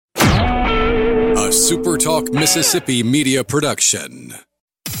a Super Talk Mississippi media production.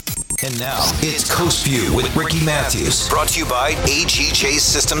 And now, it's Coast View with Ricky Matthews. Brought to you by AGJ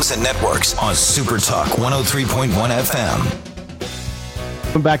Systems and Networks on Super Talk 103.1 FM.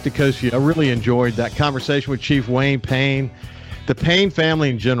 Welcome back to Coast View. I really enjoyed that conversation with Chief Wayne Payne. The Payne family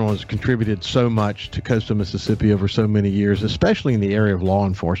in general has contributed so much to coastal Mississippi over so many years, especially in the area of law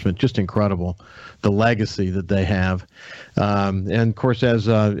enforcement. Just incredible, the legacy that they have. And of course, as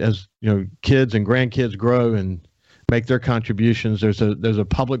you know, kids and grandkids grow and make their contributions, there's a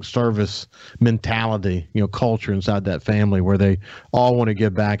public service mentality, culture inside that family where they all want to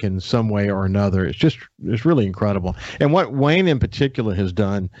give back in some way or another. It's really incredible. And what Wayne in particular has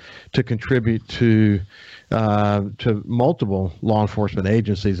done to contribute to multiple law enforcement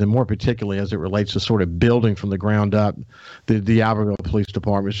agencies, and more particularly as it relates to sort of building from the ground up the Albertville Police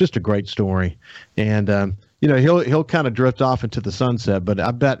Department. It's just a great story. And he'll kind of drift off into the sunset, but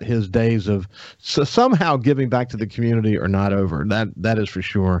I bet his days of somehow giving back to the community are not over. That is for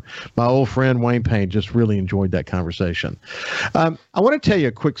sure. My old friend Wayne Payne, just really enjoyed that conversation. I want to tell you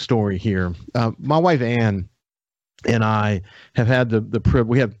a quick story here. My wife Ann and I have had the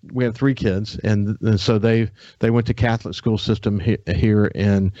privilege. We have three kids, and so they went to Catholic school system here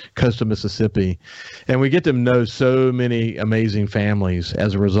in coastal Mississippi, and we get to know so many amazing families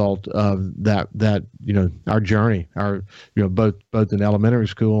as a result of that our journey, both in elementary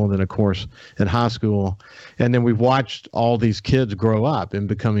school and then of course in high school, and then we've watched all these kids grow up and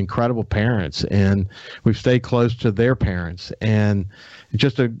become incredible parents, and we've stayed close to their parents, and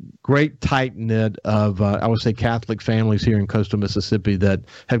just a great tight knit of I would say Catholic families here in coastal Mississippi that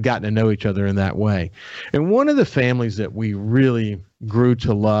have gotten to know each other in that way. And one of the families that we really grew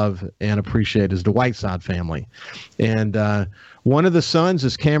to love and appreciate is the Whiteside family. And one of the sons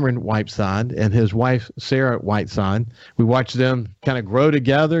is Cameron Whiteside and his wife, Sarah Whiteside. We watched them kind of grow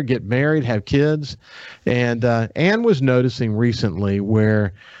together, get married, have kids. And Ann was noticing recently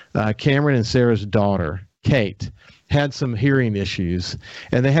where Cameron and Sarah's daughter, Kate, had some hearing issues,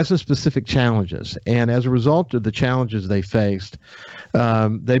 and they had some specific challenges. And as a result of the challenges they faced,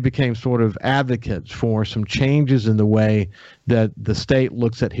 they became sort of advocates for some changes in the way that the state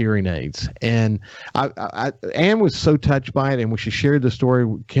looks at hearing aids. And Ann was so touched by it, and when she shared the story,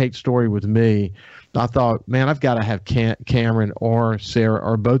 Kate's story with me, I thought, man, I've got to have Cameron or Sarah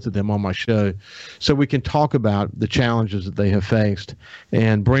or both of them on my show so we can talk about the challenges that they have faced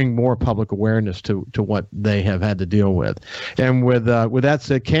and bring more public awareness to what they have had to deal with. And with that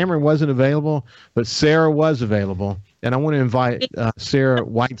said, Cameron wasn't available, but Sarah was available. And I want to invite Sarah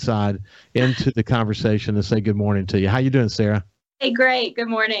Whiteside into the conversation and say good morning to you. How you doing, Sarah? Hey, great. Good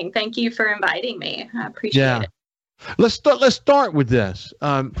morning. Thank you for inviting me. I appreciate it. Let's start with this.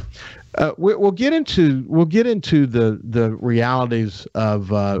 We'll get into the realities of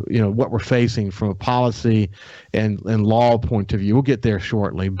what we're facing from a policy and law point of view. We'll get there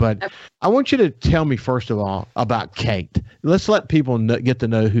shortly, but okay. I want you to tell me first of all about Kate. Let's let people get to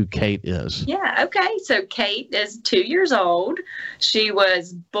know who Kate is. Yeah. Okay. So Kate is 2 years old. She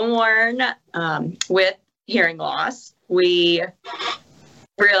was born with hearing loss. We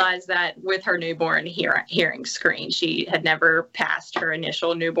realized that with her newborn hearing screen. She had never passed her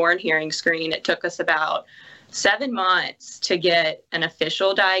initial newborn hearing screen. It took us about 7 months to get an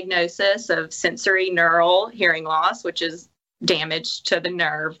official diagnosis of sensory neural hearing loss, which is damage to the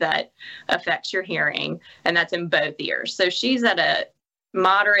nerve that affects your hearing, and that's in both ears. So she's at a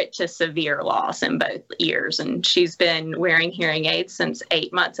moderate to severe loss in both ears, and she's been wearing hearing aids since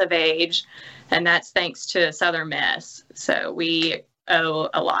 8 months of age, and that's thanks to Southern Miss. So we owe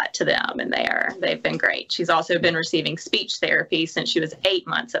a lot to them, and they've been great. She's also been receiving speech therapy since she was 8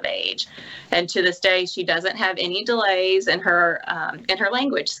 months of age, and to this day she doesn't have any delays in her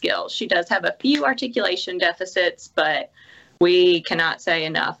language skills. She does have a few articulation deficits, but we cannot say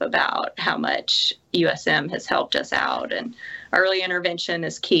enough about how much USM has helped us out, and early intervention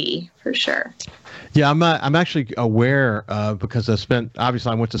is key for sure. Yeah, I'm actually aware because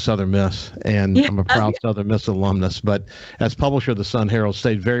I went to Southern Miss, and I'm a proud Southern Miss alumnus, but as publisher of the Sun Herald,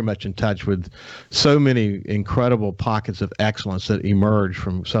 stayed very much in touch with so many incredible pockets of excellence that emerge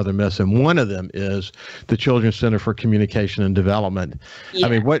from Southern Miss, and one of them is the Children's Center for Communication and Development. Yeah. I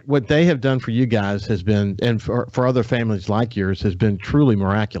mean, what they have done for you guys has been, and for other families like yours, has been truly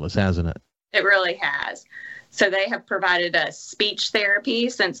miraculous, hasn't it? It really has. So they have provided us speech therapy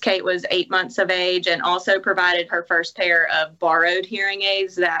since Kate was 8 months of age, and also provided her first pair of borrowed hearing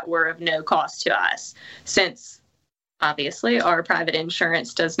aids that were of no cost to us, since obviously our private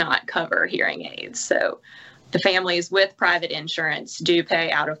insurance does not cover hearing aids. So the families with private insurance do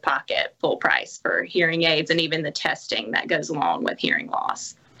pay out of pocket full price for hearing aids and even the testing that goes along with hearing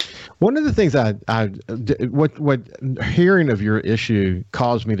loss. One of the things what hearing of your issue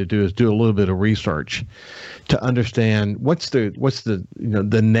caused me to do is do a little bit of research to understand what's the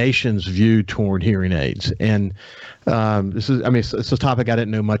the nation's view toward hearing aids. And it's a topic I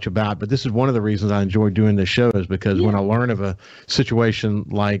didn't know much about, but this is one of the reasons I enjoy doing this show, is because when I learn of a situation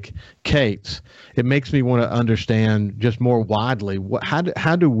like Kate's, it makes me want to understand just more widely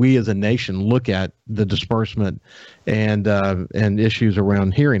how do we as a nation look at the disbursement and issues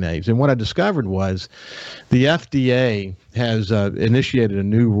around hearing aids. And what I discovered was the FDA has initiated a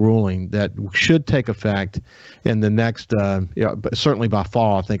new ruling that should take effect in the next, certainly by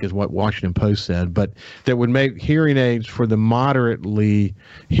fall, I think is what Washington Post said, but that would make hearing aids for the moderately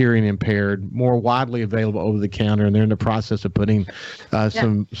hearing impaired more widely available over the counter. And they're in the process of putting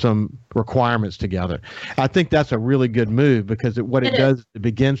some requirements together. I think that's a really good move, because it does, it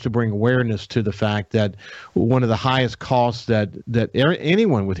begins to bring awareness to the fact that one of the highest costs that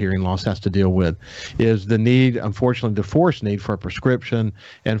anyone with hearing loss has to deal with is the need, unfortunately, the forced need for a prescription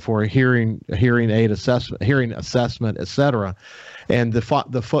and for a hearing aid assessment, hearing assessment, etc. And the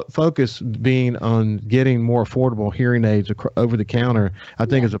focus being on getting more affordable hearing aids over the counter, I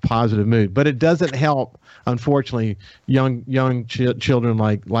think, is a positive move. But it doesn't help, unfortunately, young children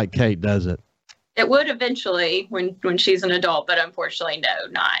like Kate, does it? It would eventually when she's an adult, but unfortunately, no,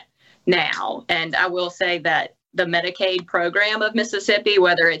 not now. And I will say that the Medicaid program of Mississippi,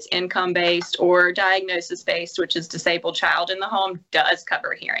 whether it's income-based or diagnosis-based, which is disabled child in the home, does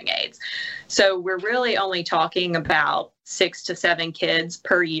cover hearing aids. So we're really only talking about 6 to 7 kids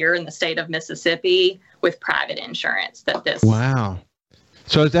per year in the state of Mississippi with private insurance that this. Wow.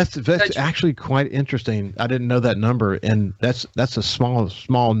 So that's actually quite interesting. I didn't know that number, and that's a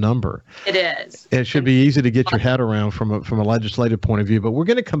small number. It is. It should be easy to get your head around from a legislative point of view. But we're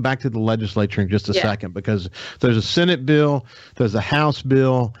going to come back to the legislature in just a second, because there's a Senate bill, there's a House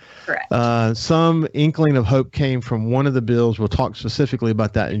bill. Correct. Some inkling of hope came from one of the bills. We'll talk specifically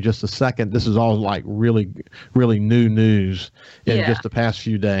about that in just a second. This is all like really, really new news in just the past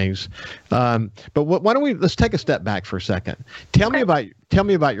few days. But why don't let's take a step back for a second. Tell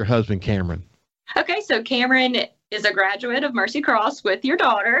me about your husband, Cameron. Okay, so Cameron is a graduate of Mercy Cross with your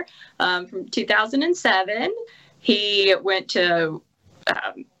daughter from 2007. He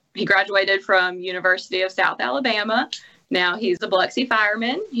graduated from University of South Alabama. Now he's a Biloxi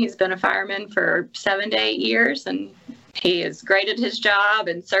fireman. He's been a fireman for 7 to 8 years, and he is great at his job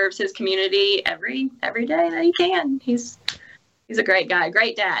and serves his community every day that he can. He's a great guy,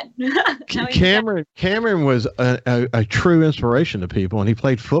 great dad. Cameron was a true inspiration to people, and he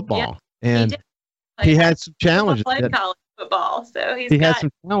played football. And he had some challenges. He played college football, so he had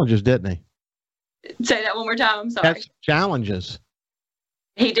some challenges, didn't he? Say that one more time. I'm sorry. Had some challenges.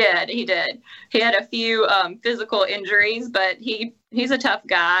 He did. He had a few physical injuries, but he's a tough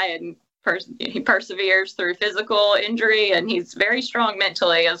guy, and he perseveres through physical injury, and he's very strong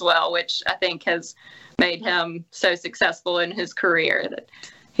mentally as well, which I think has made him so successful in his career. That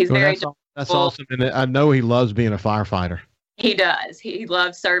he's that's awesome. And I know he loves being a firefighter. He does. He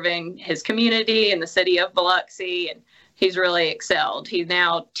loves serving his community in the city of Biloxi, and he's really excelled. He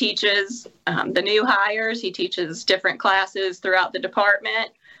now teaches the new hires. He teaches different classes throughout the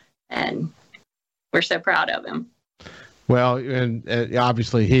department, and we're so proud of him. Well, and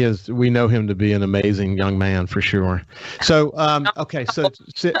obviously we know him to be an amazing young man for sure. So, okay. So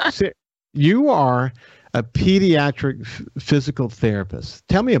you are a pediatric physical therapist.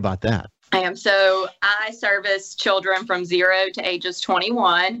 Tell me about that. I am. So I service children from 0 to ages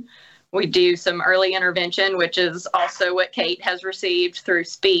 21. We do some early intervention, which is also what Kate has received through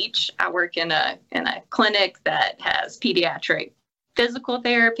speech. I work in a clinic that has pediatric physical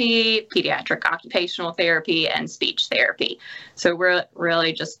therapy, pediatric occupational therapy, and speech therapy. So we're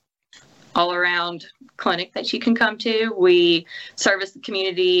really just all around clinic that you can come to. We service the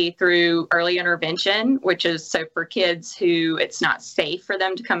community through early intervention, which is so for kids who it's not safe for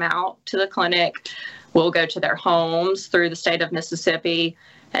them to come out to the clinic, we'll go to their homes through the state of Mississippi.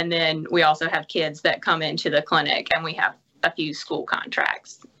 And then we also have kids that come into the clinic, and we have a few school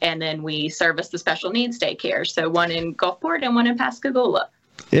contracts. And then we service the special needs daycare. So one in Gulfport and one in Pascagoula.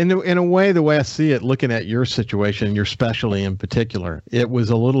 In a way, the way I see it, looking at your situation, your specialty in particular, it was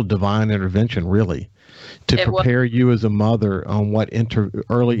a little divine intervention, really, to prepare you as a mother on what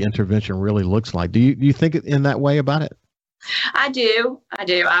early intervention really looks like. Do you think in that way about it? I do.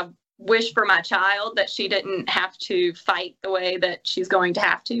 I wish for my child that she didn't have to fight the way that she's going to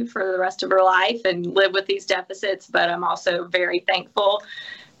have to for the rest of her life and live with these deficits. But I'm also very thankful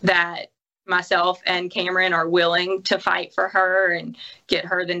that myself and Cameron are willing to fight for her and get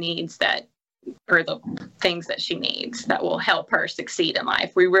her the needs that or the things that she needs that will help her succeed in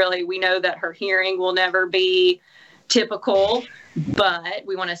life. We know that her hearing will never be typical, but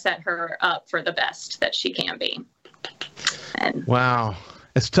we want to set her up for the best that she can be. And wow.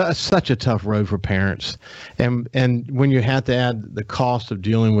 It's such a tough road for parents. And when you have to add the cost of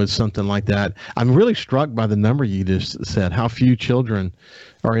dealing with something like that, I'm really struck by the number you just said, how few children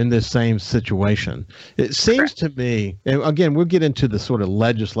are in this same situation. It seems to me, and again, we'll get into the sort of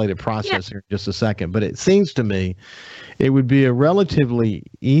legislative process here in just a second, but it seems to me it would be a relatively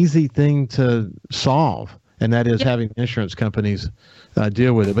easy thing to solve, and that is having insurance companies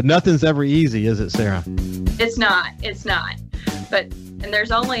deal with it. But nothing's ever easy, is it, Sarah? It's not. And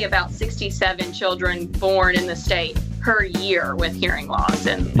there's only about 67 children born in the state per year with hearing loss.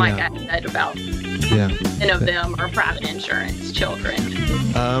 And like I said, about 10 of them are private insurance children.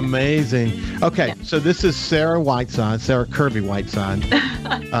 Amazing. Okay, so this is Sarah Kirby Whiteside.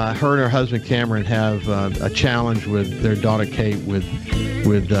 Her and her husband Cameron have a challenge with their daughter Kate with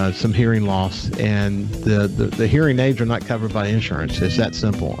some hearing loss, and the hearing aids are not covered by insurance. It's that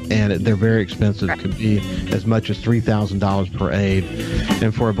simple, and they're very expensive. It can be as much as $3,000 per aid.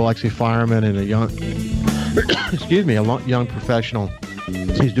 And for a Biloxi fireman and a young professional,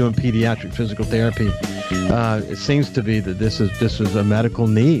 he's doing pediatric physical therapy. It seems to be that this is a medical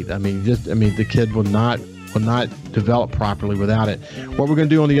need. The kid will not develop properly without it. What we're going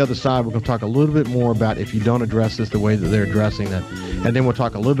to do on the other side, we're going to talk a little bit more about if you don't address this the way that they're addressing it. And then we'll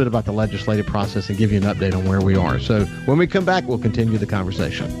talk a little bit about the legislative process and give you an update on where we are. So when we come back, we'll continue the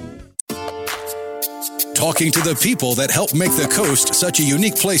conversation. Talking to the people that help make the coast such a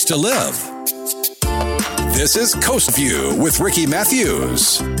unique place to live. This is Coast View with Ricky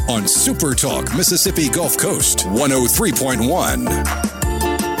Matthews on Super Talk Mississippi Gulf Coast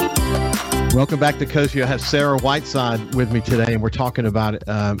 103.1. Welcome back to Coast View. I have Sarah Whiteside with me today, and we're talking about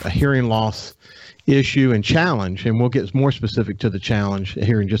a hearing loss issue and challenge, and we'll get more specific to the challenge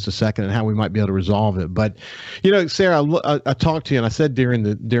here in just a second and how we might be able to resolve it. But Sarah, I talked to you and I said during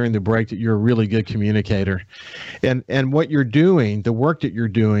the break that you're a really good communicator, and what you're doing, the work that you're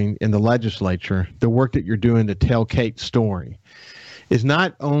doing in the legislature, the work that you're doing to tell Kate's story is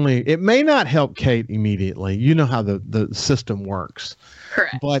not only, it may not help Kate immediately. You know how the system works.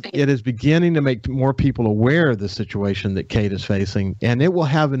 Correct. But it is beginning to make more people aware of the situation that Kate is facing, and it will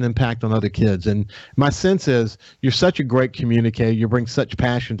have an impact on other kids. And my sense is you're such a great communicator. You bring such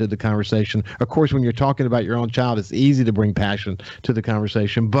passion to the conversation. Of course, when you're talking about your own child, it's easy to bring passion to the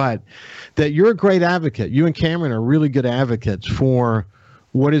conversation, but that you're a great advocate. You and Cameron are really good advocates for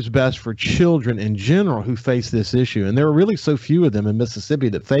what is best for children in general who face this issue. And there are really so few of them in Mississippi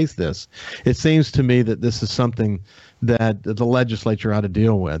that face this. It seems to me that this is something that the legislature ought to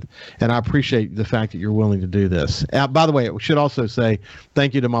deal with. And I appreciate the fact that you're willing to do this. By the way, I should also say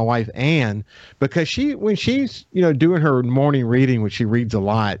thank you to my wife, Ann, because when she's doing her morning reading, which she reads a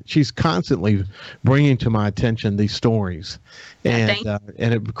lot, she's constantly bringing to my attention these stories. And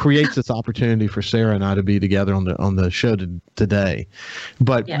it creates this opportunity for Sarah and I to be together on the show today.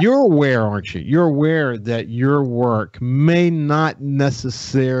 But You're aware, aren't you? You're aware that your work may not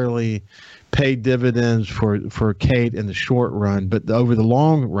necessarily pay dividends for Kate in the short run, but over the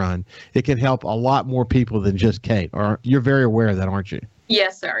long run, it can help a lot more people than just Kate. You're very aware of that, aren't you?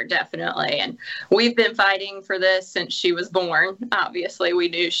 Yes, sir, definitely. And we've been fighting for this since she was born. Obviously, we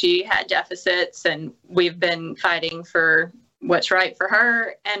knew she had deficits, and we've been fighting for what's right for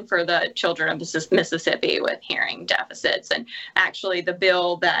her and for the children of Mississippi with hearing deficits. And actually, the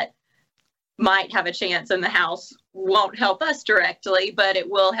bill that might have a chance in the House won't help us directly, but it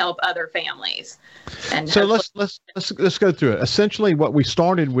will help other families. And so let's go through it. Essentially, what we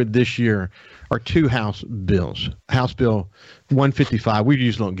started with this year are two House bills. House Bill 155. We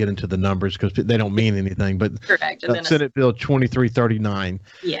usually don't get into the numbers because they don't mean anything. But correct. Senate Bill 2339.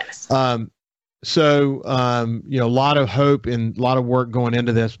 Yes. So, a lot of hope and a lot of work going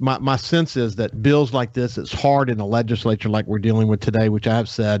into this. My sense is that bills like this, it's hard in the legislature like we're dealing with today, which I have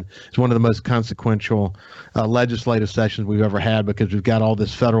said is one of the most consequential legislative sessions we've ever had because we've got all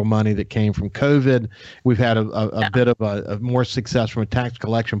this federal money that came from COVID. We've had a bit of a more success from a tax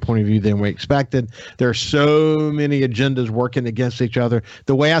collection point of view than we expected. There are so many agendas working against each other.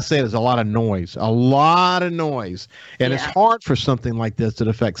 The way I say it is a lot of noise. And it's hard for something like this that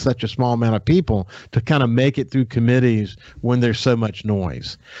affects such a small amount of people to kind of make it through committees when there's so much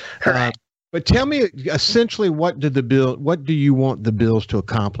noise. But tell me, essentially, what do you want the bills to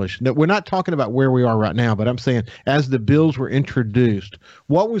accomplish? Now, we're not talking about where we are right now, but I'm saying as the bills were introduced,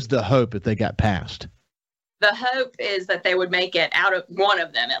 what was the hope that they got passed? The hope is that they would make it out of, one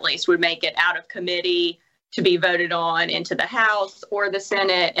of them at least, would make it out of committee to be voted on into the House or the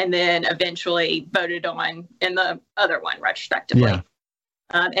Senate, and then eventually voted on in the other one retrospectively. Yeah.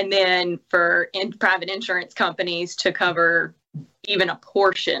 And then for private insurance companies to cover even a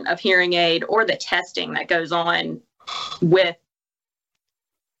portion of hearing aid or the testing that goes on with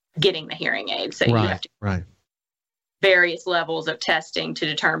getting the hearing aid. So you have to various levels of testing to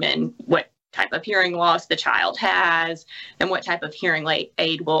determine what type of hearing loss the child has and what type of hearing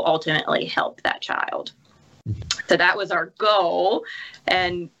aid will ultimately help that child. So that was our goal.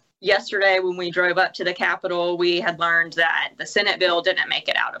 And yesterday when we drove up to the Capitol, we had learned that the Senate bill didn't make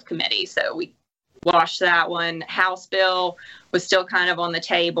it out of committee. So we washed that one. House bill was still kind of on the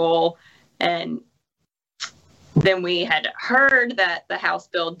table. And then we had heard that the House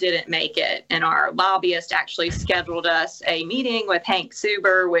bill didn't make it, and our lobbyist actually scheduled us a meeting with Hank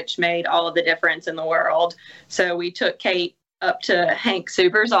Zuber, which made all of the difference in the world. So we took Kate up to Hank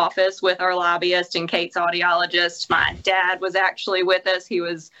Zuber's office with our lobbyist and Kate's audiologist. My dad was actually with us. He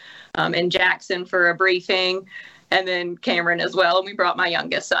was in Jackson for a briefing, and then Cameron as well. And we brought my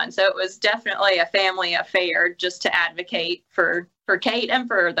youngest son. So it was definitely a family affair just to advocate for Kate and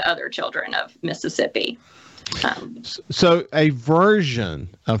for the other children of Mississippi. So a version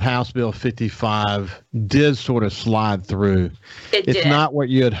of House Bill 55 did sort of slide through. It's not what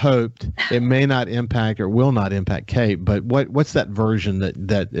you had hoped. It may not impact or will not impact Kate, but what's that version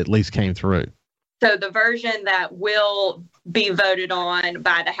that at least came through? So the version that will be voted on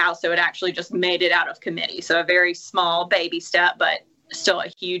by the House, so it actually just made it out of committee. So a very small baby step, but still a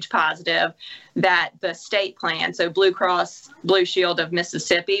huge positive, that the state plan, so Blue Cross Blue Shield of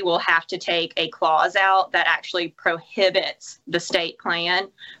Mississippi, will have to take a clause out that actually prohibits the state plan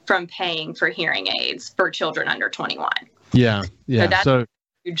from paying for hearing aids for children under 21. Yeah. So that's a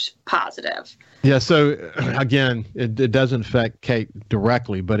huge positive. Yeah. So again, it doesn't affect Kate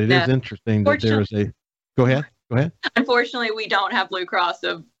directly, but it is interesting that there is a. Go ahead. Unfortunately, we don't have Blue Cross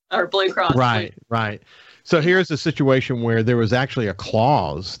or Blue Cross. Right. So here's a situation where there was actually a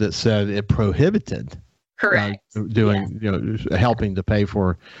clause that said it prohibited helping to pay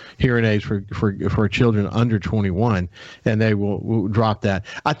for hearing aids for children under 21, and they will drop that.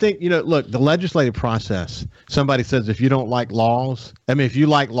 I think, look, the legislative process, somebody says if you don't like laws, if you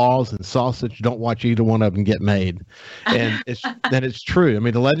like laws and sausage, don't watch either one of them get made. And it's true.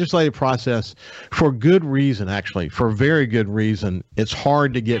 The legislative process, for good reason, actually, for very good reason, it's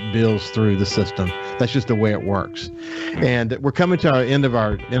hard to get bills through the system. That's just the way it works. And we're coming to our end of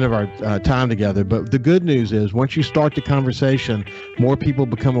our time together. But the good news is once you start the conversation, more people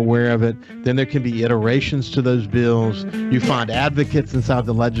become aware of it. Then there can be iterations to those bills. You find advocates inside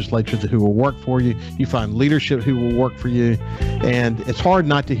the legislature who will work for you. You find leadership who will work for you. And it's hard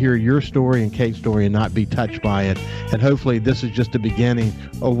not to hear your story and Kate's story and not be touched by it. And hopefully this is just the beginning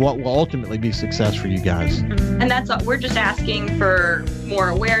of what will ultimately be success for you guys. And that's all. We're just asking for more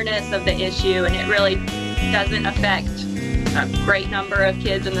awareness of the issue, and it really doesn't affect a great number of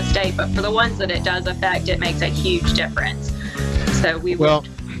kids in the state, but for the ones that it does affect, it makes a huge difference. So we want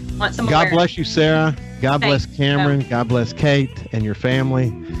some awareness. God bless you, Sarah. God bless Cameron. God bless Kate and your family.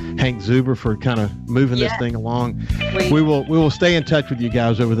 Hank Zuber for kind of moving this thing along. We will stay in touch with you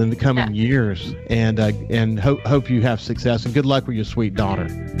guys over the coming years, and hope you have success, and good luck with your sweet daughter.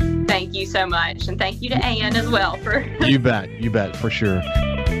 Thank you so much, and thank you to Ann as well for. You bet, for sure.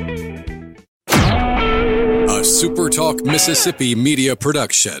 A SuperTalk Mississippi media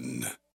production.